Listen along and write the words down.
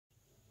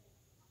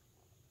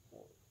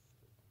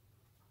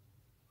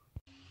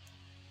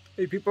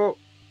Hey people,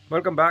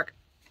 welcome back.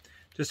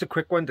 Just a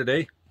quick one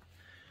today.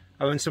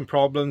 Having some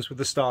problems with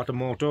the starter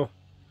motor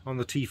on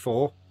the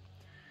T4.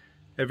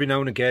 Every now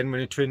and again when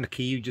you turn the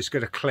key you just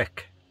get a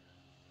click.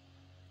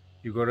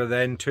 You've got to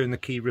then turn the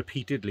key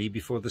repeatedly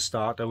before the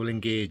starter will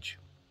engage.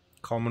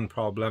 Common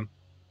problem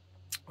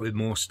with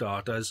most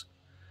starters.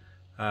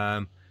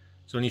 There's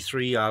only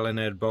 3 Allen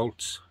head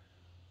bolts.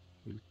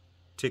 We'll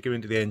take them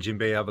into the engine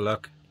bay, have a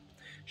look.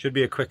 Should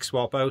be a quick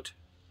swap out.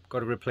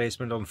 Got a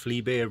replacement on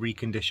Fleabay, a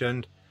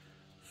reconditioned,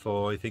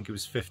 for I think it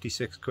was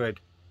 56 quid.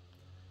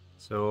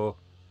 So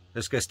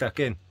let's get stuck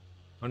in.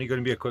 Only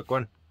going to be a quick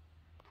one.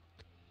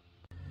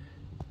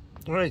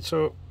 Alright,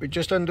 so we're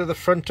just under the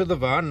front of the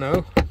van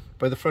now,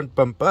 by the front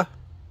bumper.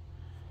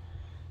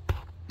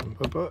 It's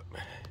a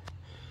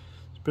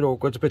bit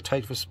awkward, it's a bit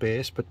tight for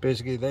space, but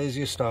basically there's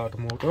your starter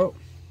motor.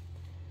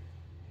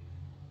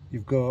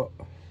 You've got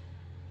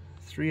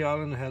 3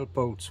 Allen head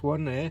bolts,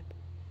 one there,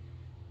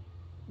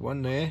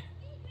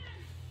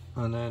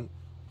 and then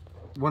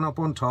one up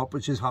on top,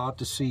 which is hard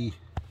to see.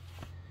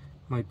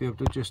 Might be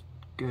able to just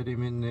get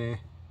him in there.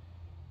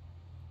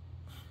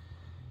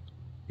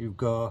 You've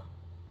got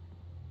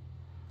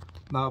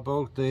that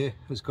bolt there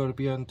has got to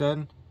be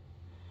undone,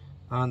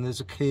 and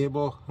there's a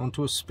cable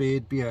onto a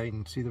spade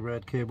behind. See the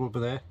red cable over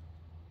there?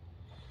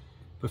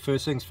 But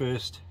first things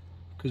first,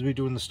 because we're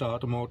doing the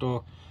starter motor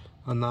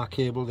and that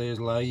cable there is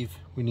live,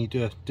 we need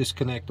to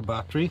disconnect the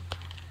battery.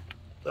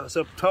 That's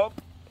up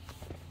top.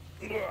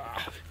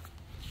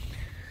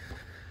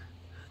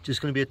 Just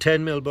going to be a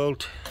 10mm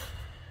bolt.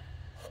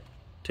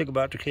 Take a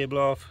battery cable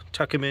off,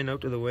 tuck him in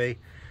out of the way,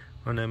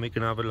 and then we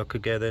can have a look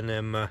at getting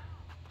them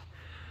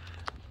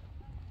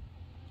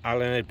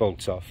Allen head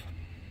bolts off.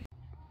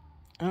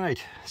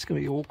 Alright, it's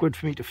going to be awkward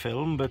for me to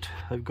film, but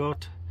I've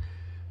got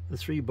the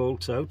 3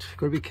 bolts out.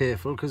 Got to be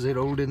careful because they're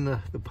holding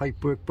the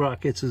pipework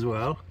brackets as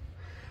well.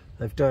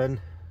 I've done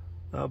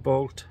that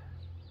bolt,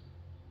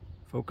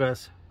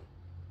 focus,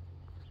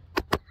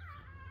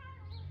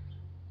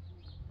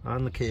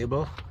 and the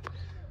cable.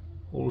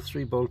 All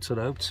 3 bolts are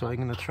out, so I'm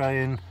going to try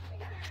and,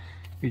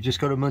 you just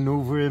got to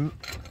maneuver him,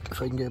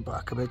 if I can get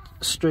back a bit,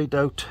 straight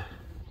out.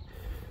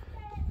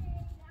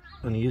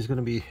 And he is going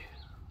to be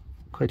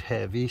quite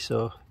heavy,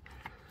 so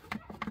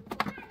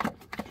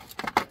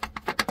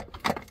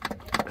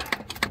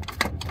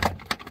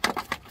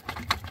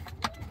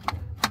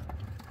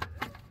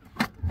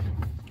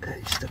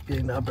he's stuck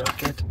behind that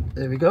bracket.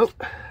 There we go.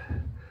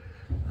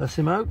 That's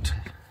him out.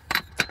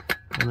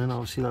 And then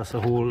obviously that's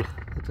the hole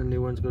that the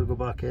new one's got to go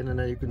back in, and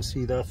then you can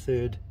see that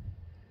 3rd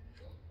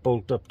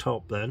bolt up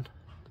top then.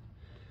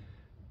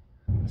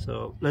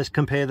 So let's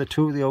compare the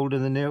two, the old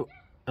and the new,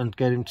 and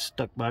get him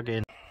stuck back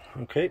in.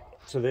 Okay,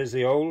 so there's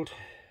the old,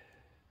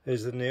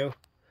 there's the new.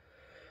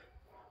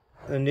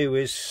 The new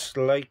is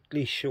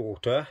slightly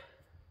shorter,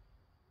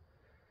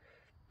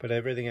 but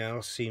everything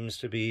else seems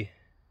to be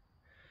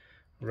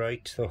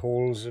right. The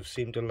holes have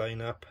seemed to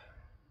line up.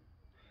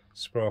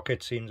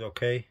 Sprocket seems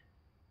okay.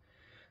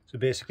 So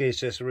basically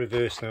it's just a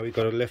reverse now. We've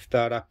got to lift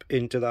that up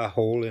into that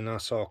hole in our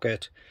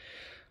socket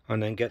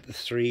and then get the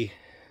 3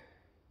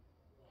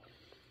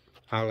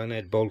 Allen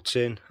head bolts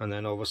in, and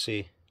then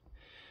obviously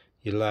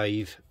you're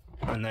live,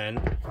 and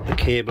then the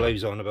cable I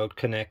was on about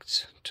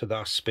connects to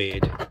that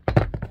spade.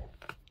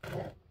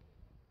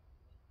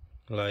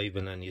 Live,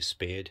 and then your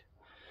spade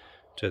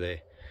to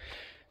there.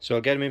 So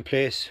I'll get them in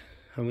place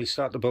and we'll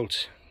start the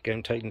bolts, get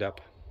them tightened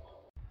up.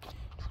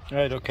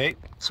 Right, okay,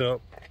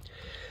 so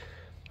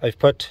I've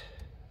put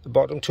the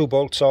bottom 2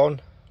 bolts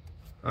on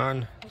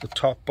and the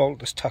top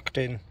bolt is tucked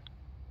in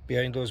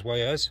behind those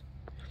wires.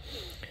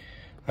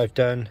 I've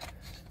done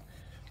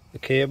the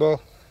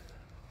cable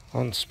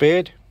on the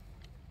spade.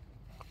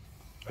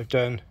 I've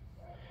done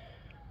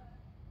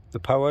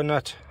the power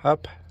nut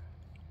up.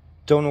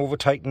 Don't over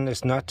tighten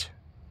this nut.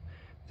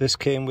 This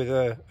came with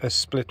a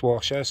split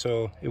washer,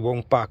 so it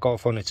won't back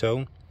off on its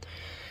own.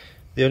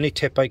 The only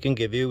tip I can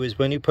give you is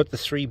when you put the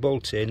 3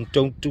 bolts in,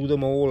 don't do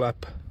them all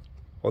up,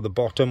 or the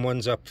bottom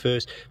ones up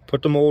first.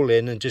 Put them all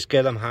in and just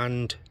get them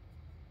hand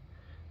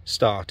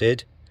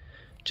started,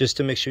 just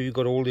to make sure you've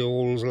got all the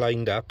holes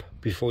lined up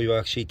before you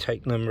actually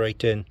tighten them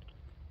right in.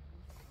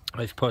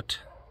 I've put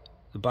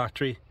the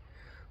battery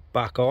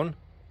back on,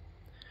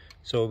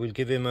 so we'll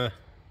give him a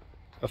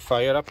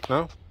fire up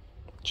now.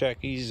 Check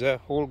he's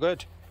all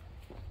good.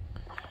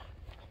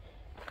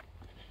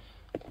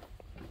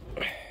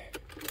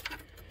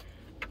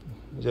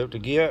 He's out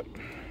of gear.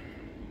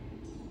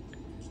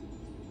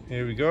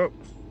 Here we go.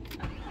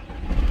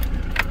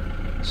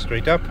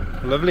 Straight up,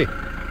 lovely.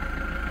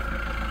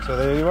 So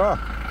there you are.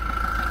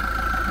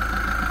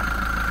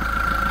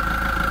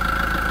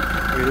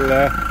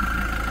 We'll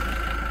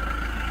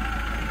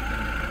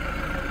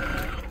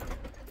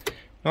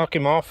knock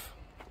him off,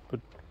 but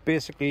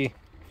basically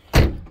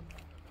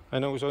I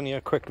know it was only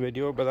a quick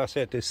video, but that's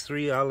it. There's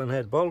 3 Allen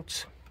head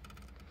bolts,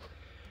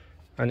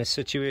 and it's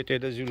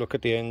situated as you look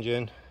at the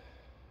engine.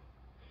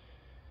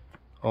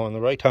 On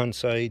the right hand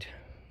side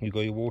you've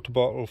got your water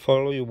bottle.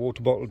 Follow your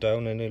water bottle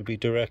down and it'll be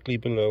directly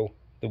below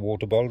the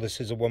water bottle.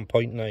 This is a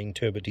 1.9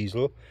 turbo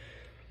diesel.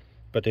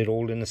 but they're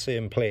all in the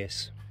same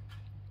place.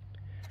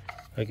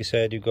 Like I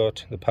said, you've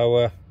got the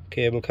power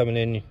cable coming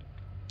in,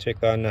 take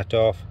that nut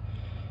off,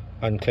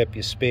 unclip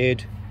your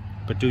spade,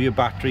 but do your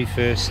battery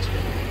first,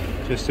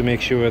 just to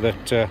make sure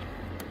that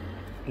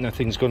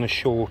nothing's going to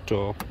short,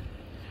 or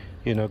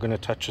you're not going to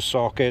touch a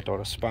socket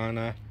or a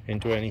spanner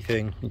into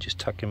anything. I'm just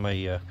tucking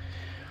my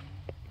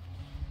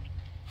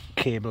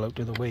cable out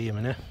of the way a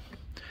minute.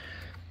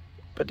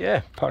 But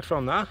yeah, apart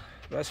from that,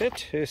 that's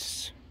it.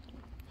 It's,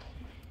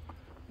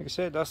 like I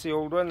said, that's the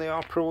old one. They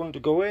are prone to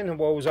go in, and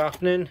what was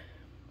happening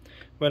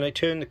when I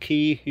turned the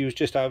key, he was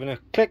just having a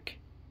click,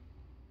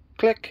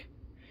 click,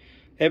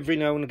 every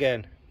now and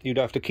again. You'd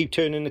have to keep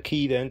turning the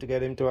key then to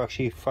get him to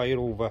actually fire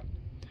over.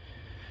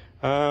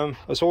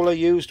 That's all I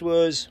used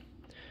was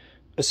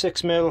a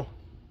 6mm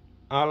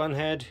Allen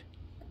head,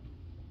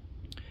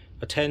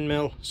 a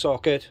 10mm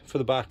socket for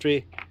the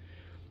battery,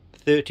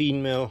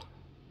 13mm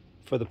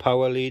for the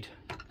power lead,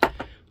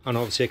 and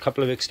obviously a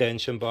couple of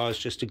extension bars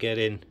just to get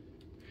in.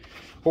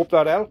 Hope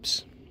that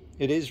helps.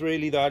 It is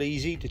really that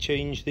easy to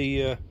change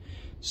the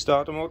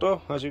starter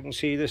motor. As you can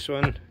see, this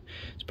one,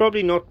 it's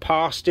probably not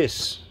past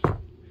this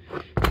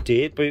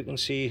date, but you can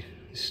see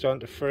it's starting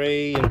to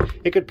fray, and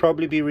it could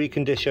probably be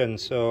reconditioned.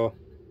 So,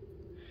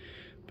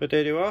 but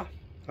there you are.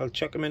 I'll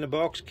chuck him in a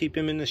box, keep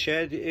him in the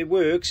shed. It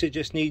works, it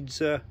just needs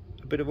a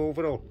bit of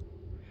overhaul.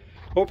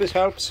 Hope this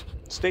helps.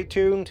 Stay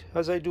tuned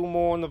as I do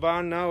more on the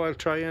van now. I'll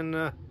try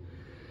and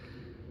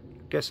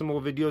get some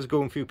more videos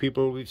going for you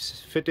people. We've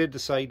fitted the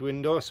side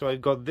window, so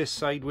I've got this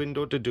side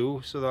window to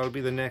do, so that'll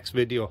be the next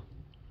video.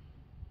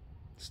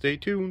 Stay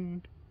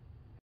tuned.